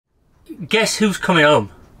Guess who's coming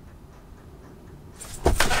home?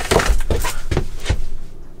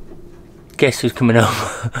 Guess who's coming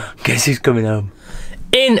home? Guess who's coming home?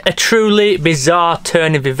 In a truly bizarre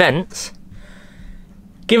turn of events,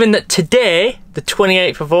 given that today, the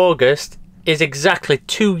 28th of August, is exactly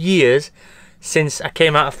 2 years since I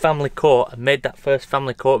came out of family court and made that first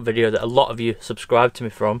family court video that a lot of you subscribed to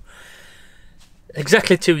me from.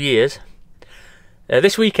 Exactly 2 years.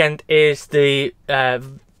 This weekend is the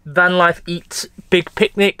Vanlife Eats Big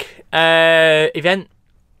Picnic event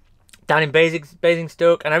down in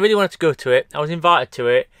Basingstoke, and I really wanted to go to it. I was invited to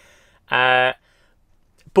it,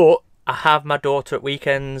 but I have my daughter at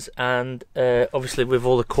weekends, and obviously with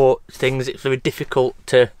all the court things, it's very difficult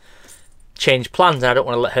to change plans, and I don't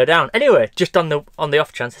want to let her down. Anyway, just on the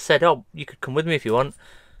off chance, I said, "Oh, you could come with me if you want."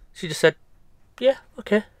 She just said, "Yeah,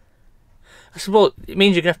 okay." I said, "Well, it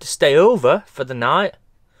means you're gonna have to stay over for the night."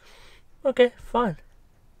 Okay, fine.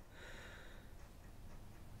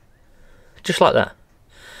 Just like that.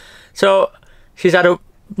 So she's had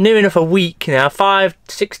near enough a week now,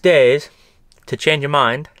 5-6 days to change her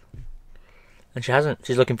mind, and she hasn't.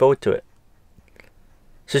 She's looking forward to it.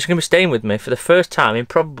 So she's gonna be staying with me for the first time in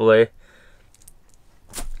probably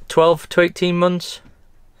 12 to 18 months.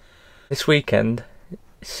 This weekend,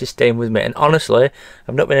 she's staying with me, and honestly,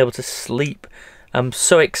 I've not been able to sleep. I'm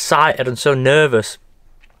so excited and so nervous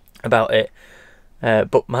about it,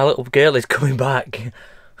 but my little girl is coming back.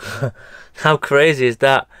 How crazy is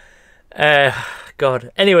that?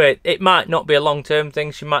 God. Anyway, it might not be a long-term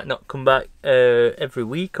thing. She might not come back every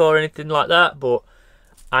week or anything like that, but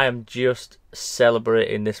I am just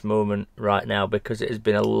celebrating this moment right now because it has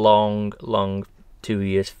been a long 2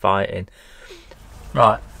 years fighting.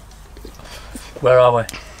 Right, where are we?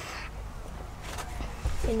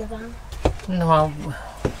 In the van. No,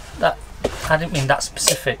 that I didn't mean that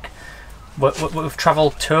specific. We've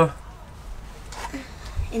travelled to.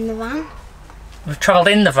 In the van. We've travelled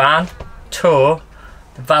in the van to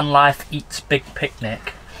the Vanlife Eats Big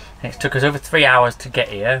Picnic. And it took us over 3 hours to get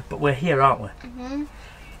here, but we're here, aren't we? Mm-hmm.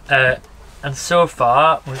 And so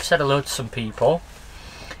far, we've said hello to some people,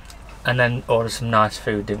 and then ordered some nice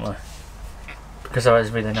food, didn't we? Because it was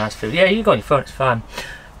really nice food. Yeah, you go on your phone, it's fine.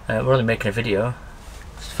 We're only making a video.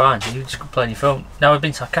 It's fine, you just go play on your phone. Now we've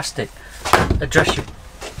been sarcastic. Address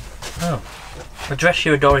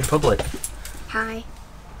your adoring public. Hi.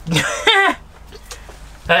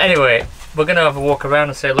 Anyway, we're going to have a walk around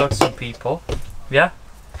and say hello to some people. Yeah?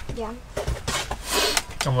 Yeah.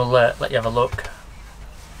 And we'll let you have a look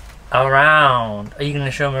around. Are you going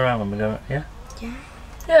to show me around when we go? Yeah? Yeah.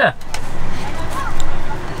 Yeah.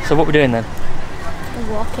 So what are we doing then?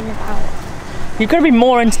 We're walking about. You've got to be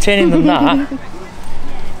more entertaining than that.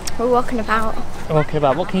 We're walking about. Walking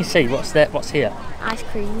about. What can you see? What's there? What's here? Ice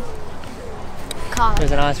cream. Cars.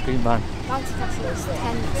 There's an ice cream van. Bouncy castles.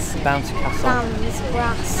 Tents. Bouncy castle. Vans.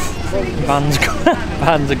 Grass.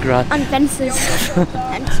 Vans and grass. And fences.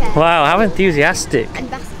 And chairs. Wow, how enthusiastic. And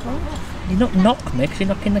basketball. You not knock me because you're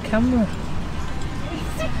knocking the camera.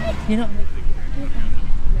 You're not.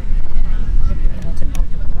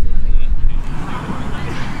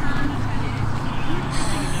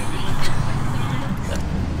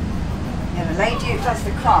 The lady who does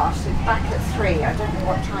the craft is back at 3. I don't know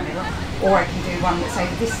what time it was. Or I can do one that's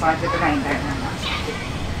over this side with the rainbow.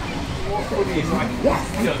 Yes,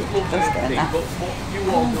 thank you. That's good enough.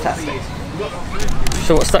 Fantastic.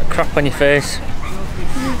 So what's that crap on your face?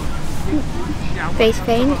 Face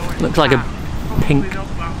paint. Looks like a pink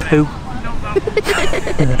poo.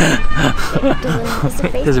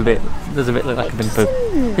 It does a bit look like a pink poo.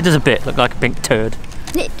 It does a bit look like a pink turd.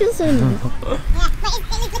 It doesn't.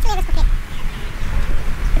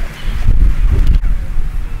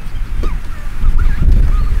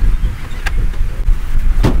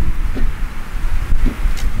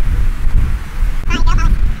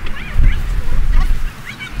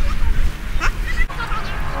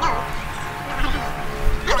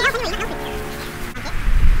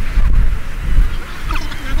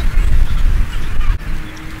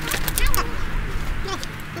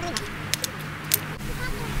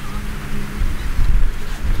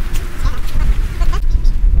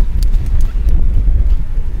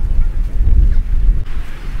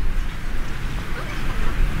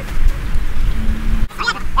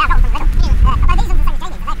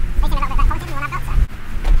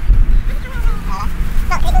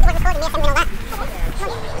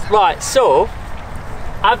 Right, so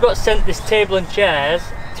I've got sent this table and chairs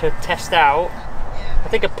to test out. I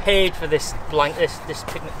think I paid for this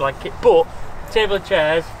picnic blanket, but table and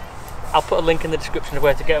chairs, I'll put a link in the description of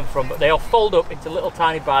where to get them from, but they all fold up into little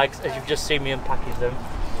tiny bags as you've just seen me unpackage them.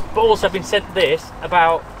 But also I've been sent this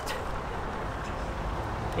about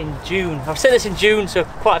in June. I've said this in June, so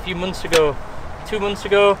quite a few months ago, 2 months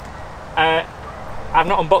ago. I've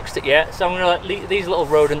not unboxed it yet, so I'm gonna let these little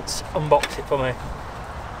rodents unbox it for me.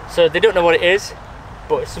 So they don't know what it is,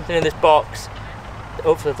 but it's something in this box that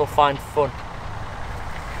hopefully they'll find fun.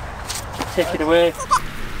 Take it away.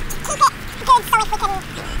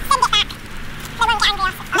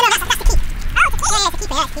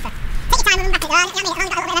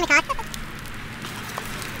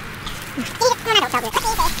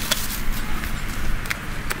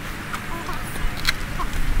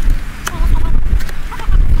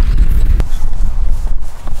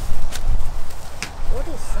 What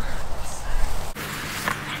is that?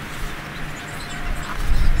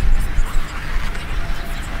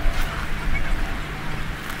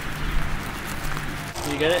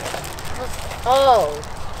 You get it? Oh,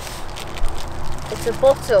 it's a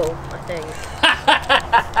bottle, I think.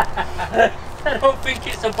 I don't think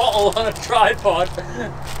it's a bottle on a tripod.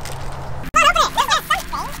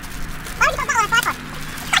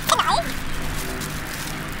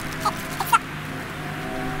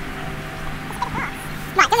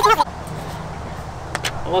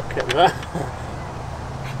 Look at that.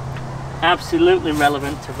 Absolutely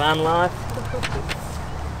relevant to van life.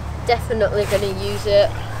 Definitely going to use it.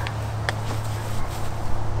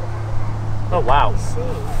 Oh wow.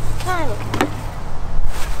 Oh,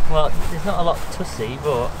 Well, there's not a lot to see,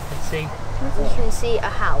 but I can see. you can see a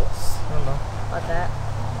house, I don't know. I bet.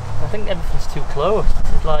 I think everything's too close.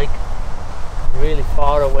 This is like really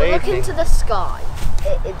far away. Look into the sky.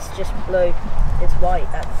 It's just blue. It's white.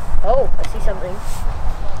 Oh, I see something.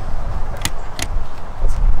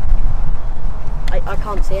 I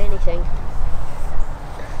can't see anything.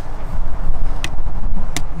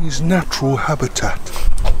 His natural habitat.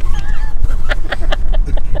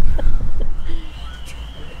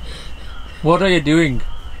 What are you doing?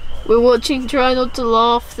 We're watching Try Not to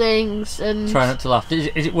Laugh things and... Try not to laugh. Is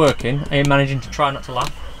it working? Are you managing to try not to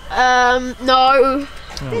laugh? No.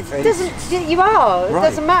 It you are. It Right.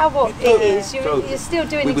 doesn't matter what it is. You're, So, you're still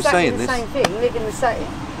doing we were exactly saying the this. same thing. Living the same.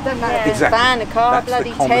 Doesn't matter if it's a Exactly. van, a car, That's bloody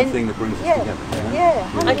the common tent. thing that brings us Yeah. together.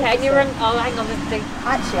 Yeah. Okay, and you're on... Oh, hang on.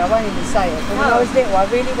 Actually, I won't even say it. But when I was little, I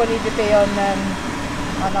really wanted to be on.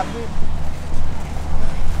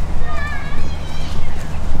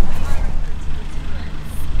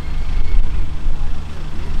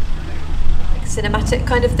 Cinematic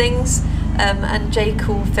kind of things, and Jake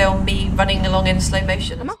will film me running along in slow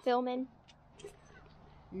motion. Am I filming?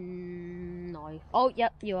 No. Oh,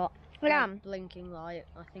 yep, you are. I am. Blinking light,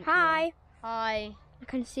 I think. Hi. Hi. I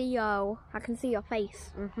can see you. I can see your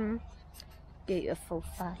face. Beautiful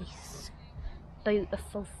face.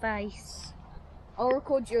 Beautiful face. I'll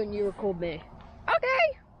record you and you record me.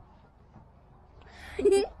 Okay.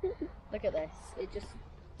 Look at this. It just...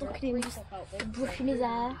 Look at him just brushing his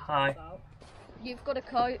hair. Hi. You've got a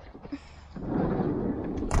coat.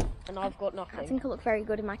 And I've got I nothing. think I look very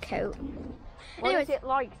good in my coat. What Anyways, is it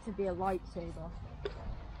like to be a lightsaber?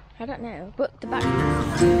 I don't know, but the back.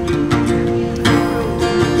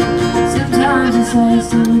 Sometimes it's like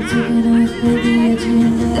someone taking off baby a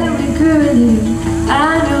dream that we could do. I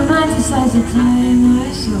know mine decides the time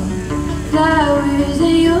I saw flowers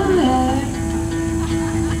in your hair.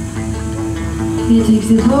 It takes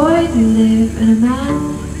a boy to live and a man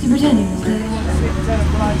to pretend he was there.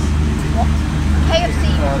 KFC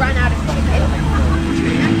ran out of chicken.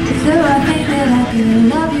 So I think that I can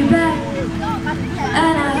love you back.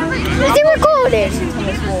 And I Is it recording?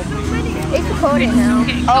 It's recording now.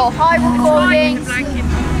 Oh, hi recording.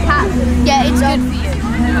 Yeah, it's good for you.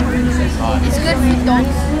 It's good for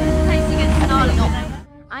dogs.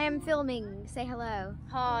 I am filming. Say hello.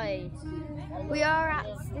 Hi. We are at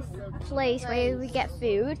this place where we get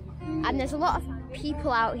food, and there's a lot of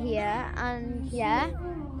people out here, and yeah,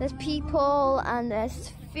 there's people and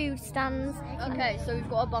there's food stands. Okay, so we've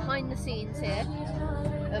got a behind the scenes here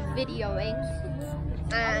of videoing,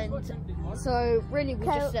 and so really we're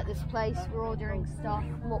just at this place, we're ordering stuff,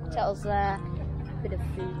 mocktails there, bit of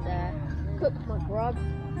food there, cooked my grub.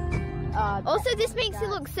 Also, this makes it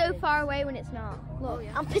look so far away when it's not. Look,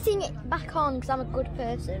 I'm putting it back on because I'm a good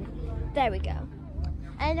person. There we go.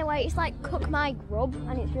 Anyway, it's like cook my grub,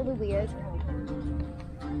 and it's really weird.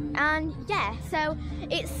 And yeah, so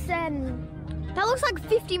it's that looks like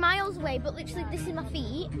 50 miles away, but literally this is my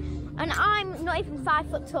feet, and I'm not even 5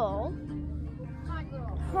 foot tall.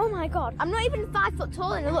 Oh my god, I'm not even 5 foot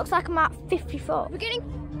tall, and it looks like I'm at 50 foot. We're getting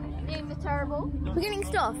LiamTheTerrible. We're getting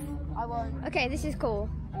stuff. I won't. Okay, this is cool.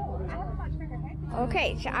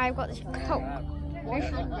 Okay, so I've got this coat.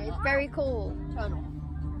 It's very cool. Turn off.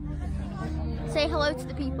 Say hello to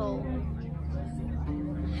the people.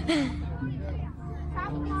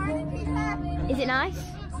 Is it nice?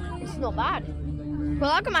 It's not bad.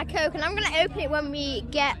 Well, I got my Coke and I'm gonna open it when we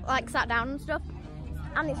get like sat down and stuff.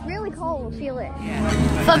 And it's really cold, feel it.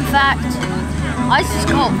 Fun fact, ice is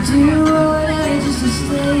cold.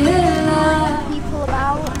 People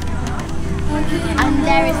about. And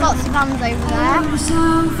there is lots of vans over there.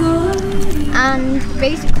 And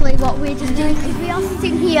basically what we're just doing is we are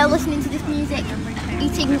sitting here listening to this music,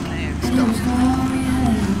 eating stuff.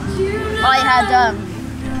 I had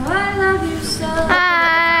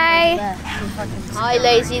Hi! Hi,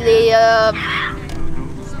 lazy Liam.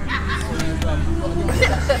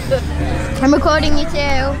 I'm recording you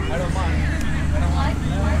too.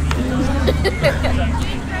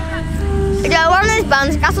 Yeah, one of those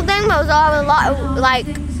bands, Castle thing, there was all a lot of like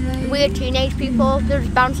weird teenage people that was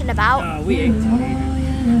bouncing about. Oh, we ate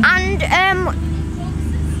teenagers. And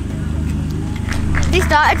they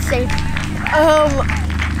started to say,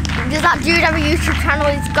 does that dude have a YouTube channel?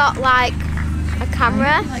 He's got like a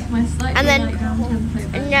camera, and then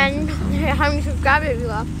how many subscribers have you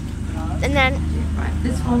got? And then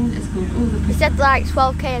This one is called All the he said like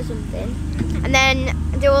 12k or something, and then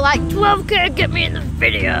they were like 12k, get me in the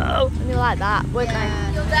video, and they were like that, weren't they?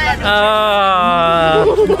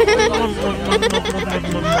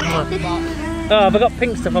 Oh, have I got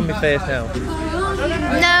pink stuff on my face now?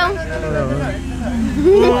 No.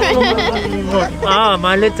 Oh,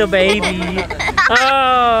 my little baby.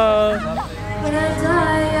 Oh. When I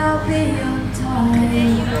die, I'll be on time.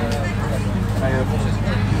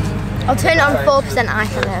 I'll turn it on 4%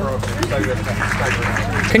 eyeshadow.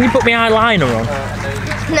 Can you put my eyeliner on?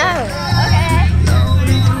 No. Okay.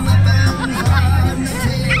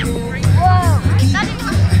 Whoa.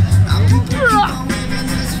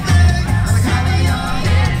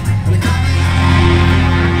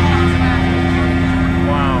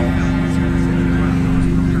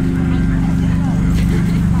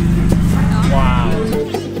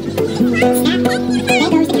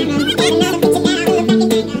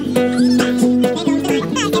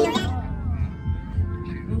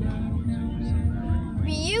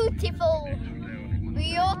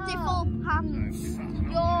 Beautiful pants.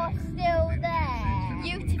 You're still there.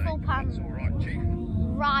 Beautiful pants.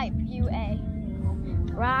 Right beauty.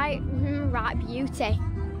 Right, right beauty.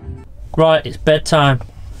 Right, it's bedtime.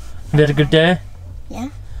 Have you had a good day? Yeah.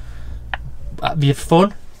 Have you had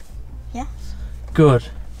fun? Yes. Good.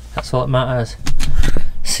 That's all that matters.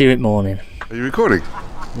 See you at morning. Are you recording?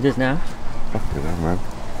 It is now. Fucking hell, man.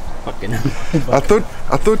 Fucking I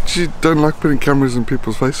thought you don't like putting cameras in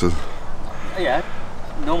people's faces. Yeah,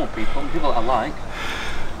 normal people that I like.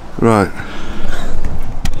 Right.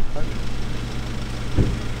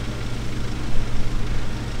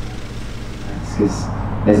 Because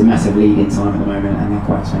there's a massive lead-in time at the moment and they're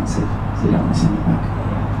quite expensive, so you don't want to send it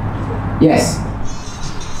back. Yes.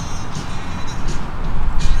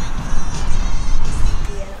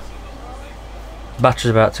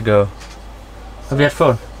 Battery's about to go. Have you had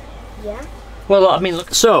fun? Yeah. Well, I mean,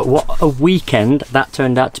 look. So, what a weekend that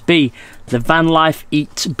turned out to be. The Vanlife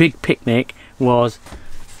Eats Big Picnic was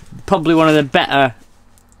probably one of the better,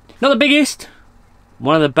 not the biggest,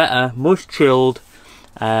 one of the better, most chilled,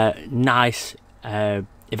 nice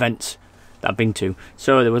events that I've been to.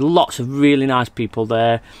 So there were lots of really nice people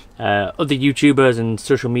there, other YouTubers and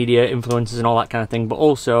social media influencers and all that kind of thing, but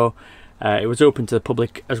also it was open to the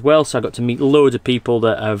public as well, so I got to meet loads of people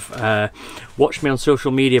that have watched me on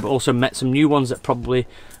social media, but also met some new ones that probably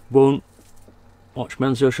won't watch me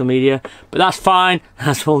on social media, but that's fine,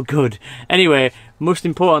 that's all good. Anyway, most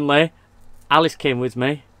importantly, Alice came with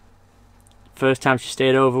me. First time she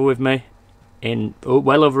stayed over with me in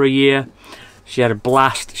well over a year. She had a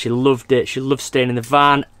blast, she loved it, she loved staying in the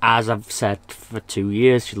van, as I've said for 2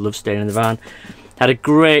 years, she loved staying in the van. Had a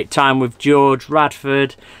great time with George,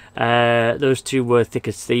 Radford. Those two were thick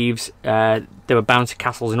as thieves. There were bouncy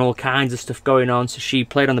castles and all kinds of stuff going on, so she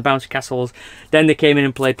played on the bouncy castles. Then they came in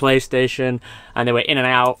and played PlayStation, and they were in and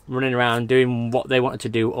out, running around, doing what they wanted to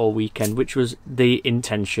do all weekend, which was the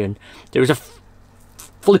intention. There was a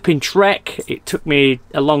flipping trek. It took me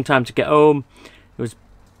a long time to get home.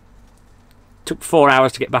 Took 4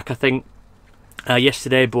 hours to get back, I think,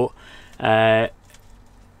 yesterday, but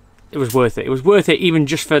it was worth it. It was worth it even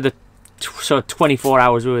just for the 24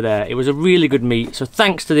 hours we were there. It was a really good meet, so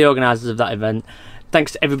thanks to the organisers of that event,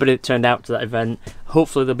 thanks to everybody that turned out to that event.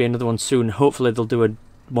 Hopefully there'll be another one soon. Hopefully they'll do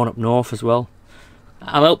one up north as well.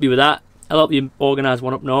 I'll help you with that. I'll help you organise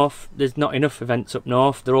one up north. There's not enough events up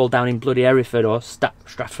north. They're all down in bloody Hereford or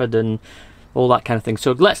Stratford and all that kind of thing.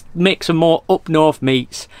 So let's make some more up north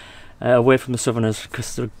meets away from the southerners,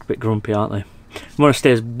 because they're a bit grumpy, aren't they? We want to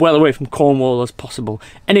stay as well away from Cornwall as possible.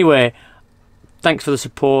 Anyway, thanks for the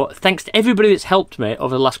support. Thanks to everybody that's helped me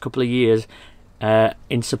over the last couple of years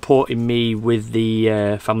in supporting me with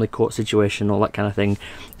the family court situation, all that kind of thing.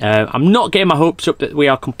 I'm not getting my hopes up that we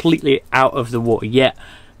are completely out of the water yet,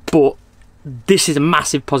 but this is a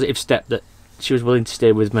massive positive step that she was willing to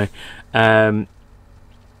stay with me. And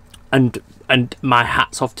my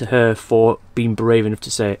hat's off to her for being brave enough to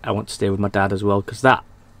say I want to stay with my dad as well, because that,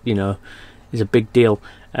 you know, is a big deal.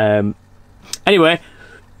 Anyway,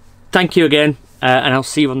 thank you again, and I'll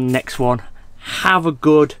see you on the next one. Have a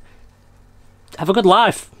good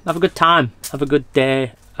life. Have a good time. Have a good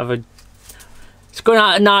day. It's going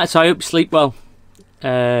out at night, so I hope you sleep well.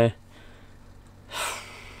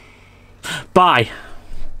 Bye.